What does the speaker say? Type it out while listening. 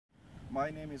My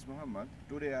name is Muhammad.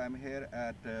 Today I am here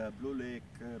at Blue Lake,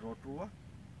 Rotorua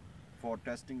for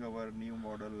testing our new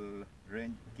model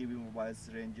Kiwi Mobile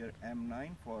Ranger M9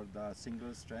 for the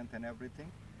single strength and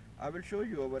everything. I will show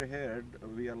you over here.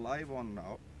 We are live on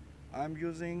now. I'm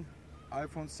using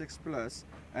iPhone6 Plus,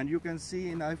 and you can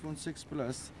see in iPhone6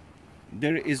 Plus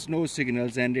there is no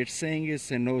signals, and it's saying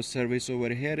it's a no service over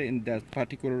here in that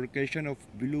particular location of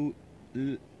Blue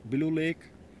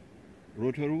Lake,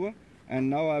 Rotorua. And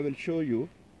now I will show you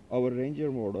our Ranger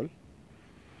model.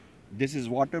 This is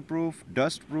waterproof,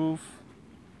 dust proof,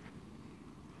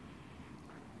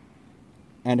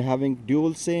 and having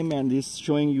dual SIM, and is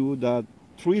showing you the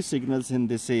 3 signals in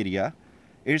this area.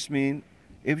 It means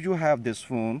if you have this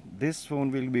phone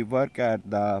will be work at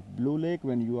the Blue Lake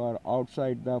when you are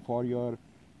outside for your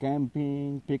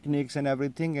camping, picnics and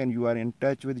everything, and you are in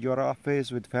touch with your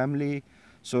office, with family.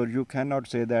 So you cannot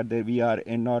say that we are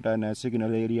not in a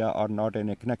signal area or not in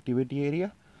a connectivity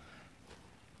area.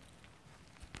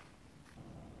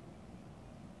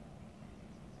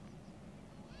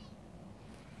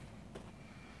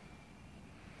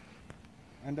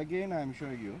 And again I am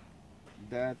showing you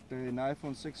that in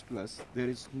iPhone6 Plus there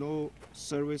is no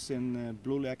service in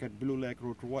Blue Lake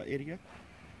Rotorua area.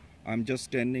 I'm just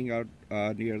standing out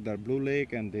near the Blue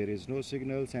Lake, and there is no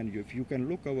signals. And if you can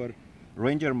look our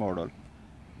Ranger model,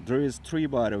 there is 3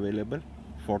 bar available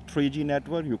for 3G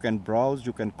network. You can browse,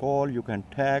 you can call, you can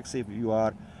text. If you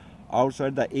are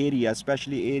outside the area,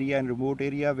 especially area and remote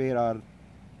area where are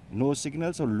no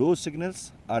signals or low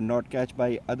signals are not catched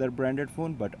by other branded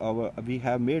phone, but we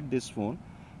have made this phone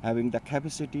having the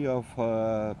capacity of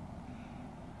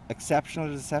exceptional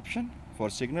reception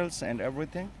for signals and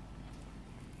everything.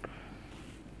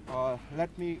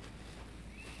 Let me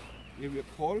give you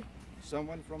a call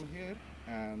someone from here,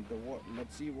 and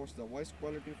let's see what's the voice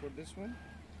quality for this one.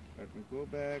 Let me go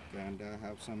back, and I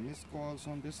have some missed calls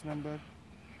on this number.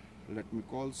 Let me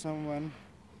call someone.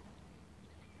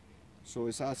 So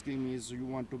it's asking me, is you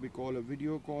want to be called a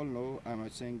video call? No, I'm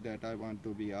saying that I want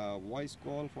to be a voice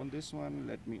call from this one.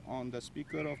 Let me on the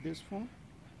speaker of this phone,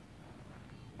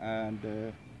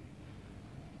 and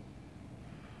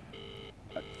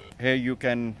here you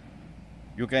can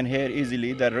hear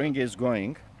easily the ring is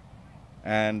going,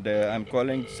 and I'm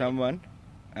calling someone,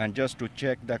 and just to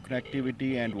check the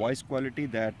connectivity and voice quality,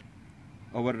 that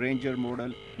our Ranger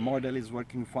model is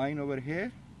working fine over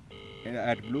here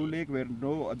at Blue Lake where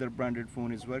no other branded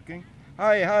phone is working.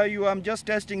 Hi, how are you? I'm just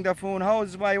testing the phone. How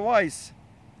is my voice?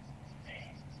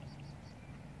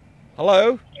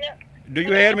 Hello? Yeah. Do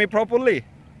you hear me properly?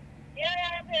 Yeah,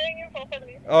 I'm hearing you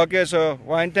properly. Okay, so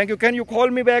fine, thank you. Can you call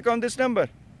me back on this number?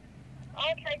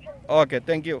 Okay. Okay,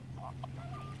 thank you.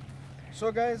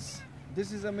 So guys,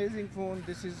 this is amazing phone.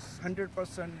 This is 100%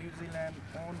 New Zealand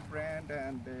own brand,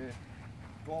 and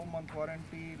 12-month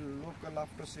warranty, local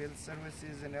after sales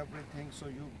services and everything. So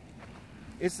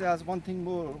it has one thing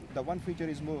more, the one feature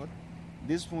is more.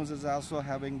 This phone is also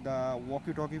having the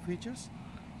walkie-talkie features.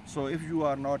 So if you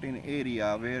are not in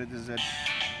area where there's a,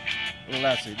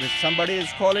 let's see, somebody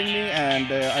is calling me,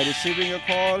 and I receiving a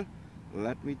call.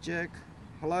 Let me check.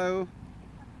 Hello?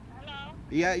 Hello?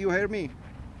 Yeah, you hear me?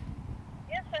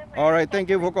 Yes, I'm hearing. All right, thank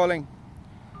you for calling.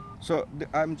 So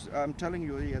I'm telling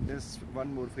you, yeah, there's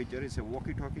one more feature. It's a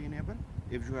walkie-talkie enable.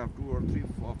 If you have 2 or 3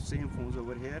 of same phones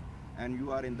over here, and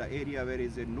you are in the area where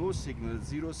is a no signal,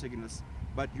 0 signals,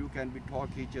 but you can be talk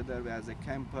each other as a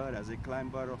camper, as a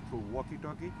climber, or through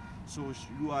walkie-talkie. So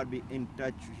you are be in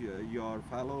touch your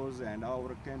fellows and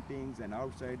our campings and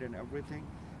outside and everything.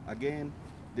 Again,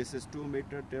 this is 2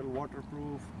 meter till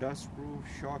waterproof, dust proof,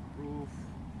 shock proof,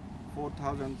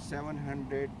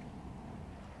 4,700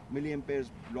 milliamperes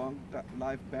long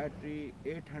life battery,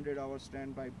 800 hours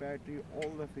standby battery. All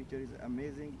the features is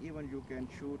amazing. Even you can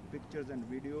shoot pictures and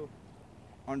video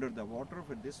under the water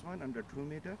with this one, under 2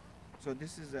 meter. So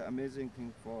this is an amazing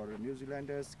thing for New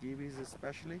Zealanders, Kiwis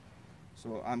especially.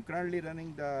 So I'm currently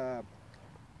running the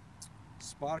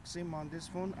Spark SIM on this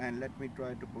phone, and let me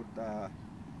try to put the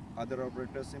other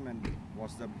operator SIM and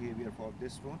what's the behavior for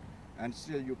this phone. And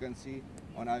still you can see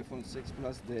on iPhone6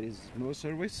 Plus there is no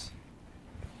service.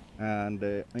 And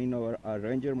in our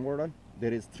Ranger model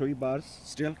there is 3 bars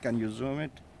still. Can you zoom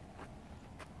it?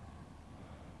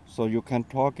 So you can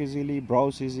talk easily,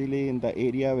 browse easily in the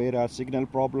area where are signal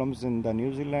problems in the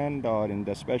New Zealand, or in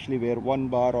the especially where 1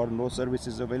 bar or no service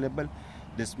is available.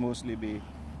 This mostly be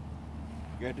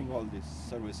getting all these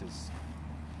services.